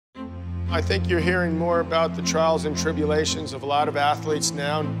I think you're hearing more about the trials and tribulations of a lot of athletes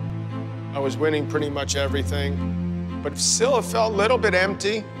now. I was winning pretty much everything, but still it felt a little bit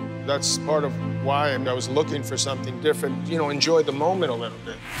empty. That's part of why I was looking for something different, you know, enjoy the moment a little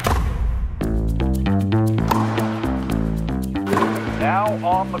bit. Now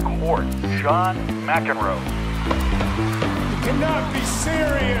on the court, John McEnroe. You cannot be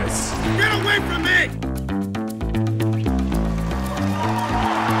serious! Get away from me!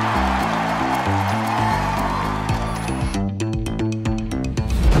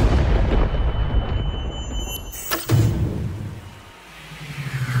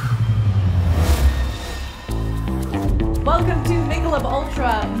 Welcome to Michelob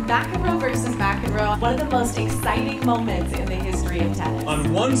Ultra, McEnroe versus McEnroe, one of the most exciting moments in the history of tennis.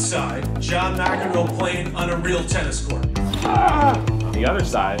 On one side, John McEnroe playing on a real tennis court. On the other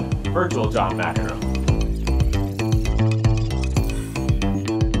side, virtual John McEnroe.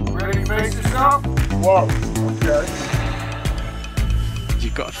 Ready to face yourself? Whoa, okay.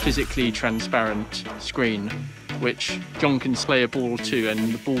 You've got a physically transparent screen, which John can play a ball to,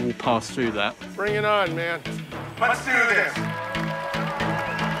 and the ball will pass through that. Bring it on, man. Let's do this.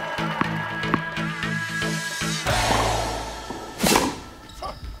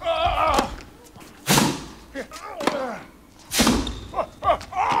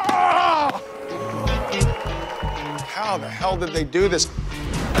 How the hell did they do this?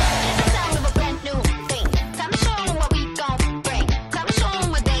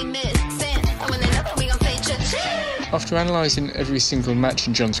 After analysing every single match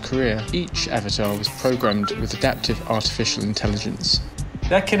in John's career, each avatar was programmed with adaptive artificial intelligence.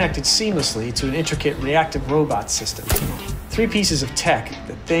 That connected seamlessly to an intricate reactive robot system. 3 pieces of tech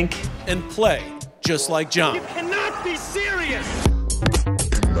that think And play, just like John. You cannot be serious!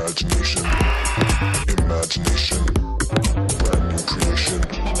 Imagination, imagination, brand new creation.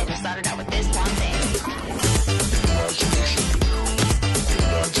 And it started out with this one thing. Imagination,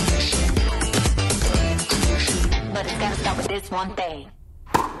 imagination, brand new creation. But it's gotta start with this one thing.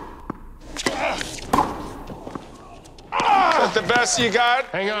 Is that the best you got?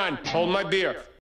 Hang on, hold my beer.